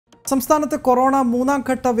സംസ്ഥാനത്ത് കൊറോണ മൂന്നാം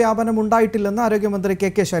ഘട്ട വ്യാപനം ഉണ്ടായിട്ടില്ലെന്ന് ആരോഗ്യമന്ത്രി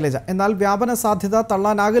കെ ശൈലജ. എന്നാൽ വ്യാപന സാധ്യത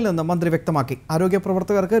തള്ളാനാകില്ലെന്ന് മന്ത്രി വ്യക്തമാക്കി. ആരോഗ്യ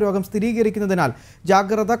പ്രവർത്തകർക്ക് രോഗം സ്ഥിരീകരിക്കുന്നതിനാൽ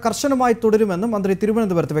ജാഗ്രത കർശനമായി തുടരുമെന്ന് മന്ത്രി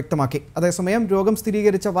തിരുവനന്തപുരത്ത് വ്യക്തമാക്കി. അതേസമയം രോഗം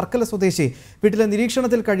സ്ഥിരീകരിച്ച വർക്കല സ്വദേശി വീട്ടിലെ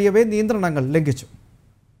നിരീക്ഷണത്തിൽ കഴിയവേ നിയന്ത്രണങ്ങൾ ലംഘിച്ചു.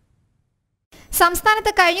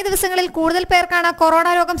 സംസ്ഥാനത്ത് കഴിഞ്ഞ ദിവസങ്ങളിൽ കൂടുതൽ പേർക്കാണ് കൊറോണ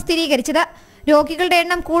രോഗം സ്ഥിരീകരിച്ചത്. രോഗികളുടെ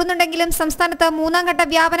എണ്ണം കൂടുന്നുണ്ടെങ്കിലും സംസ്ഥാനത്ത് മൂന്നാം ഘട്ട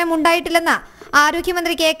വ്യാപനം ഉണ്ടായിട്ടില്ലെന്ന്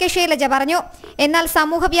ആരോഗ്യമന്ത്രി കെ ശൈലജ പറഞ്ഞു. എന്നാൽ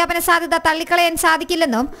സമൂഹ വ്യാപന സാധ്യത തള്ളിക്കളയാൻ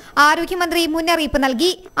സാധിക്കില്ലെന്നും ആരോഗ്യമന്ത്രി മുന്നറിയിപ്പ്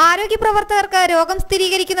നൽകി. ആരോഗ്യ പ്രവർത്തകർക്ക് രോഗം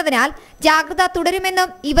സ്ഥിരീകരിക്കുന്നതിനാൽ ജാഗ്രത തുടരുമെന്നും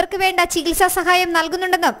ഇവർക്ക് വേണ്ട ചികിത്സാ സഹായം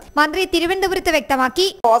നൽകുന്നുണ്ടെന്നും മന്ത്രി തിരുവനന്തപുരത്ത് വ്യക്തമാക്കി.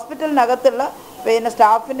 ഹോസ്പിറ്റലിനകത്തുള്ള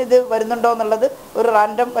സ്റ്റാഫിന് ഇത് വരുന്നുണ്ടോ എന്നുള്ളത് ഒരു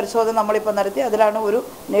റാൻഡം പരിശോധന നമ്മളിപ്പോൾ നടത്തി. അതിലാണ് ഒരു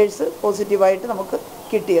നേഴ്സ് പോസിറ്റീവായിട്ട് നമുക്ക്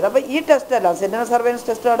കിട്ടിയത്. അപ്പോൾ ഈ ടെസ്റ്റ് അല്ല, സെന്റിനൽ സർവൈലൻസ്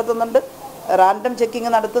ടെസ്റ്റ് നടത്തുന്നുണ്ട്, റാൻഡം ചെക്കിംഗ്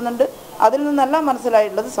നടത്തുന്നുണ്ട്. അതിൽ നിന്നെല്ലാം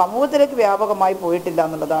മനസ്സിലായിട്ടുള്ളത് സമൂഹത്തിലേക്ക് വ്യാപകമായി പോയിട്ടില്ല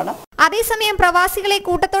എന്നുള്ളതാണ്. അതേസമയം പ്രവാസികളെ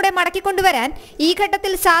കൂട്ടത്തോടെ മടക്കിക്കൊണ്ടുവരാൻ ഈ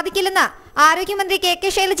ഘട്ടത്തിൽ സാധിക്കില്ലെന്ന് ആരോഗ്യമന്ത്രി കെ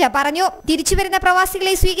ശൈലജ പറഞ്ഞു. തിരിച്ചുവരുന്ന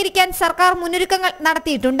പ്രവാസികളെ സ്വീകരിക്കാൻ സർക്കാർ മുന്നൊരുക്കങ്ങൾ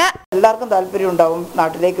നടത്തിയിട്ടുണ്ട്. എല്ലാവർക്കും താല്പര്യം ഉണ്ടാവും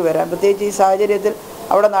നാട്ടിലേക്ക് വരാൻ. പ്രത്യേകിച്ച് ഈ സാഹചര്യത്തിൽ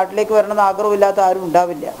അവിടെ നാട്ടിലേക്ക് വരണമെന്ന് ആഗ്രഹമില്ലാത്ത ആരും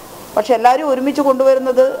ഉണ്ടാവില്ല. പക്ഷെ എല്ലാവരും ഒരുമിച്ച്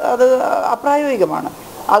കൊണ്ടുവരുന്നത് അത് അപ്രായോഗികമാണ്.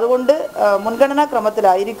 അതുകൊണ്ട് മുൻഗണനാ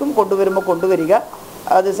ക്രമത്തിലായിരിക്കും കൊണ്ടുവരുമ്പോൾ കൊണ്ടുവരിക.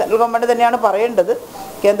 അത് സെൻട്രൽ ഗവൺമെന്റ് തന്നെയാണ് പറയേണ്ടത്.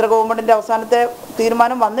 കേന്ദ്ര ഗവൺമെന്റിന്റെ അവസാനത്തെ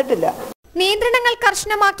തീരുമാനം വന്നിട്ടില്ല. നിയന്ത്രണങ്ങൾ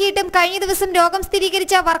കർശനമാക്കിയിട്ടും കഴിഞ്ഞ ദിവസം രോഗം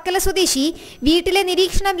സ്ഥിരീകരിച്ച വർക്കല സ്വദേശി വീട്ടിലെ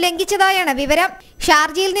നിരീക്ഷണം ലംഘിച്ചതായാണ് വിവരം.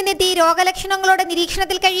 ഷാർജയിൽ നിന്നെത്തി രോഗലക്ഷണങ്ങളോടെ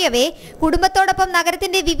നിരീക്ഷണത്തിൽ കഴിയവേ കുടുംബത്തോടൊപ്പം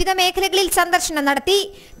നഗരത്തിന്റെ വിവിധ മേഖലകളിൽ സന്ദർശനം നടത്തി.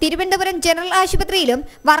 തിരുവനന്തപുരം ജനറൽ ആശുപത്രിയിലും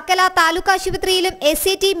വർക്കല താലൂക്ക് ആശുപത്രിയിലും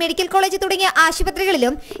SAT മെഡിക്കൽ കോളേജ് തുടങ്ങിയ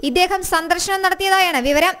ആശുപത്രികളിലും ഇദ്ദേഹം സന്ദർശനം നടത്തിയതായാണ്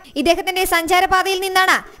വിവരം. ഇദ്ദേഹത്തിന്റെ സഞ്ചാരപാതയിൽ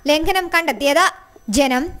നിന്നാണ് ലംഘനം കണ്ടെത്തിയത്.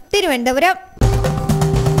 ജനം, തിരുവനന്തപുരം.